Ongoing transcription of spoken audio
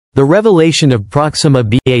The revelation of Proxima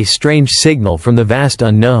B, a strange signal from the vast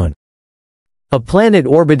unknown. A planet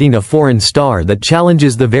orbiting a foreign star that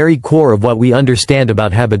challenges the very core of what we understand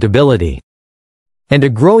about habitability. And a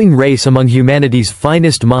growing race among humanity's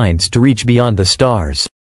finest minds to reach beyond the stars.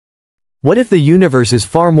 What if the universe is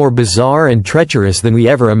far more bizarre and treacherous than we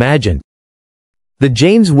ever imagined? The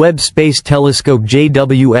James Webb Space Telescope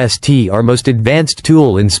JWST, our most advanced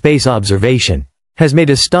tool in space observation, has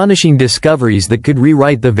made astonishing discoveries that could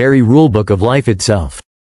rewrite the very rulebook of life itself.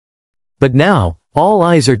 But now, all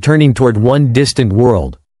eyes are turning toward one distant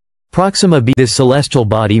world. Proxima B. This celestial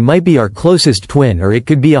body might be our closest twin, or it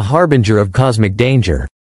could be a harbinger of cosmic danger.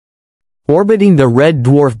 Orbiting the red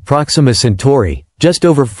dwarf Proxima Centauri, just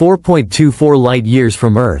over 4.24 light-years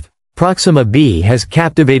from Earth, Proxima B has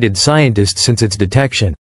captivated scientists since its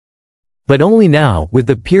detection. But only now, with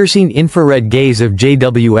the piercing infrared gaze of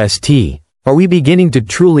JWST, are we beginning to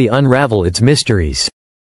truly unravel its mysteries.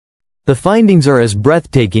 The findings are as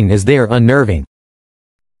breathtaking as they are unnerving.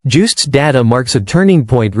 JWST's data marks a turning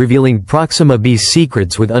point, revealing Proxima B's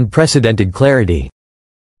secrets with unprecedented clarity.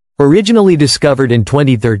 Originally discovered in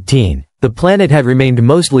 2013, the planet had remained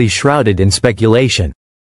mostly shrouded in speculation.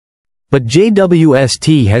 But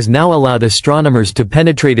JWST has now allowed astronomers to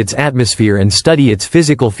penetrate its atmosphere and study its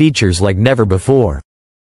physical features like never before.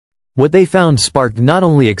 What they found sparked not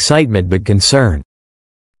only excitement but concern.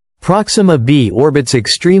 Proxima B orbits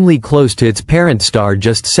extremely close to its parent star,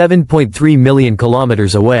 just 7.3 million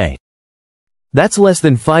kilometers away. That's less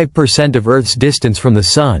than 5% of Earth's distance from the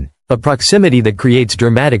Sun, a proximity that creates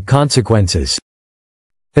dramatic consequences.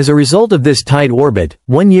 As a result of this tight orbit,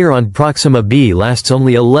 1 year on Proxima B lasts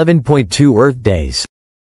only 11.2 Earth days.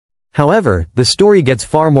 However, the story gets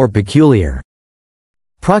far more peculiar.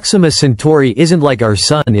 Proxima Centauri isn't like our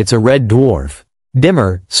Sun, it's a red dwarf.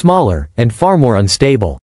 Dimmer, smaller, and far more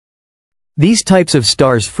unstable. These types of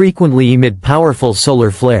stars frequently emit powerful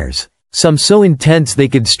solar flares, some so intense they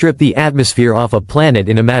could strip the atmosphere off a planet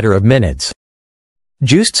in a matter of minutes.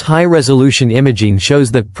 JWST's high-resolution imaging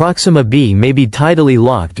shows that Proxima B may be tidally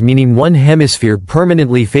locked, meaning one hemisphere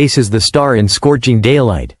permanently faces the star in scorching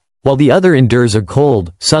daylight, while the other endures a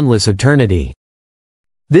cold, sunless eternity.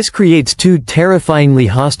 This creates two terrifyingly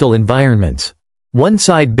hostile environments, one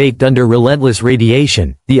side baked under relentless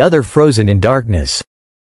radiation, the other frozen in darkness.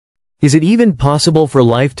 Is it even possible for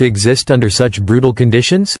life to exist under such brutal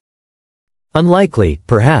conditions? Unlikely,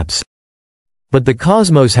 perhaps. But the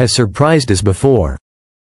cosmos has surprised us before.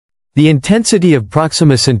 The intensity of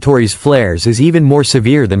Proxima Centauri's flares is even more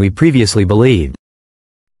severe than we previously believed.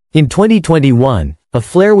 In 2021, a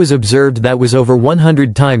flare was observed that was over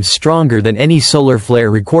 100 times stronger than any solar flare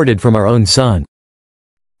recorded from our own Sun.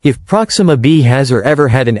 If Proxima B has or ever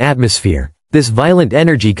had an atmosphere, this violent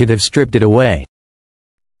energy could have stripped it away.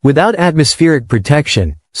 Without atmospheric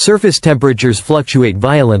protection, surface temperatures fluctuate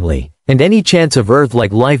violently, and any chance of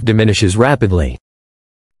Earth-like life diminishes rapidly.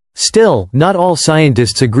 Still, not all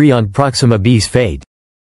scientists agree on Proxima B's fate.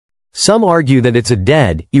 Some argue that it's a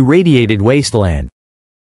dead, irradiated wasteland.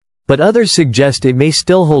 But others suggest it may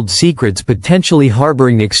still hold secrets, potentially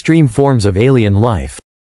harboring extreme forms of alien life.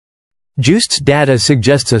 JWST's data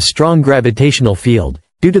suggests a strong gravitational field,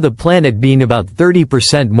 due to the planet being about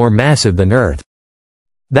 30% more massive than Earth.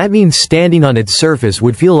 That means standing on its surface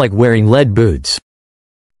would feel like wearing lead boots.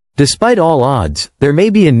 Despite all odds, there may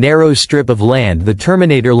be a narrow strip of land, the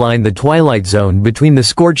Terminator line, the twilight zone between the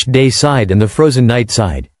scorched day side and the frozen night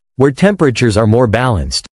side, where temperatures are more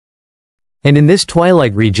balanced. And in this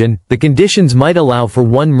twilight region, the conditions might allow for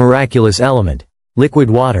one miraculous element: liquid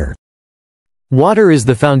water. Water is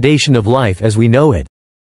the foundation of life as we know it.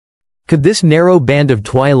 Could this narrow band of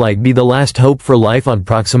twilight be the last hope for life on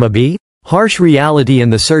Proxima B? Harsh reality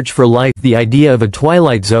and the search for life. The idea of a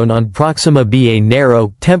twilight zone on Proxima B, a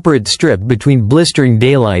narrow, temperate strip between blistering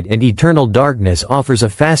daylight and eternal darkness, offers a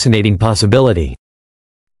fascinating possibility.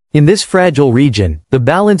 In this fragile region, the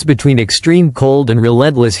balance between extreme cold and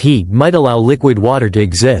relentless heat might allow liquid water to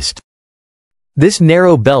exist. This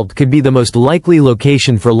narrow belt could be the most likely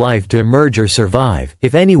location for life to emerge or survive,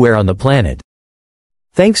 if anywhere on the planet.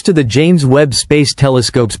 Thanks to the James Webb Space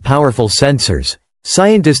Telescope's powerful sensors,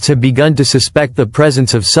 scientists have begun to suspect the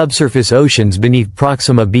presence of subsurface oceans beneath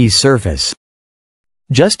Proxima B's surface.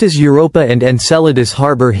 Just as Europa and Enceladus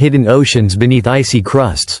harbor hidden oceans beneath icy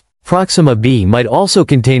crusts, Proxima B might also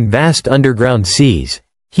contain vast underground seas,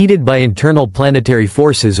 heated by internal planetary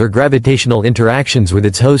forces or gravitational interactions with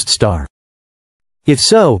its host star. If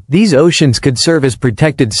so, these oceans could serve as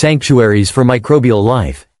protected sanctuaries for microbial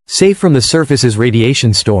life, safe from the surface's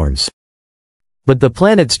radiation storms. But the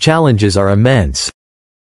planet's challenges are immense.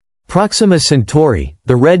 Proxima Centauri,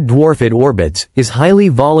 the red dwarf it orbits, is highly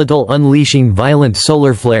volatile, unleashing violent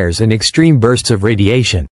solar flares and extreme bursts of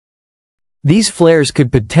radiation. These flares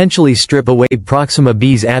could potentially strip away Proxima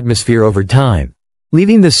B's atmosphere over time,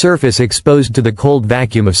 leaving the surface exposed to the cold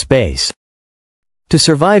vacuum of space. To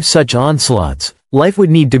survive such onslaughts, life would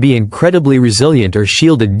need to be incredibly resilient or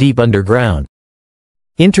shielded deep underground.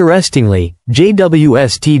 Interestingly,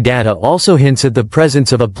 JWST data also hints at the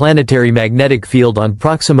presence of a planetary magnetic field on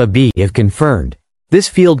Proxima B. If confirmed, this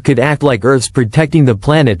field could act like Earth's, protecting the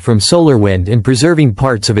planet from solar wind and preserving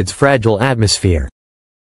parts of its fragile atmosphere.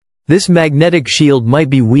 This magnetic shield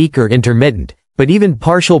might be weak or intermittent, but even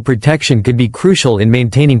partial protection could be crucial in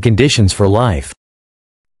maintaining conditions for life.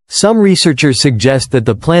 Some researchers suggest that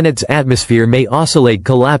the planet's atmosphere may oscillate,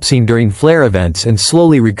 collapsing during flare events and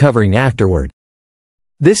slowly recovering afterward.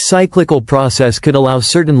 This cyclical process could allow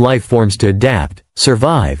certain life forms to adapt,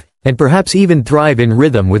 survive, and perhaps even thrive in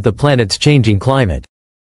rhythm with the planet's changing climate.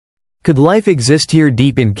 Could life exist here,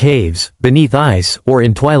 deep in caves, beneath ice, or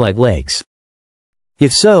in twilight lakes?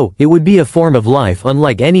 If so, it would be a form of life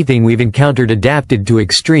unlike anything we've encountered, adapted to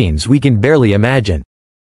extremes we can barely imagine.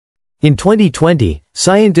 In 2020,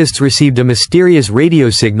 scientists received a mysterious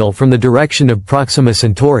radio signal from the direction of Proxima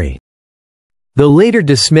Centauri. Though later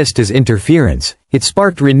dismissed as interference, it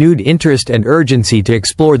sparked renewed interest and urgency to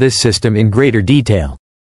explore this system in greater detail.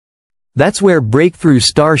 That's where Breakthrough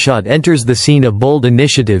Starshot enters the scene, a bold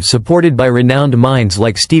initiative supported by renowned minds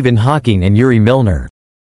like Stephen Hawking and Yuri Milner.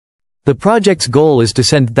 The project's goal is to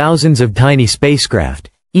send thousands of tiny spacecraft,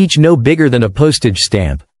 each no bigger than a postage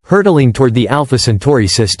stamp, hurtling toward the Alpha Centauri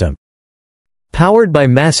system. Powered by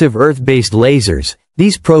massive Earth-based lasers,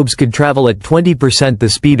 these probes could travel at 20% the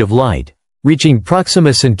speed of light, reaching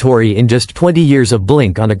Proxima Centauri in just 20 years, a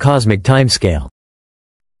blink on a cosmic timescale.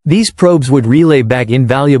 These probes would relay back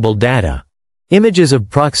invaluable data, images of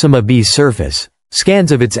Proxima B's surface,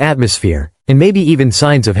 scans of its atmosphere, and maybe even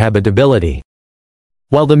signs of habitability.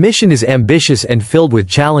 While the mission is ambitious and filled with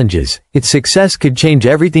challenges, its success could change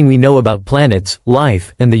everything we know about planets,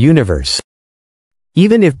 life, and the universe.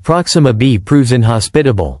 Even if Proxima B proves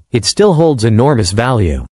inhospitable, it still holds enormous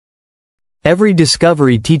value. Every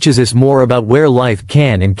discovery teaches us more about where life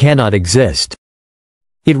can and cannot exist.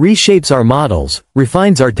 It reshapes our models,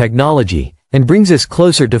 refines our technology, and brings us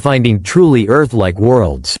closer to finding truly Earth-like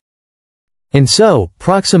worlds. And so,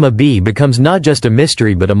 Proxima B becomes not just a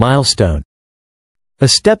mystery but a milestone. A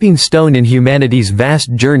stepping stone in humanity's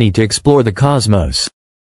vast journey to explore the cosmos.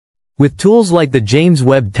 With tools like the James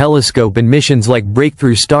Webb Telescope and missions like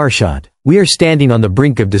Breakthrough Starshot, we are standing on the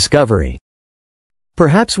brink of discovery.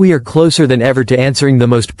 Perhaps we are closer than ever to answering the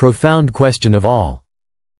most profound question of all.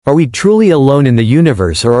 Are we truly alone in the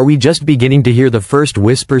universe, or are we just beginning to hear the first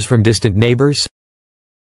whispers from distant neighbors?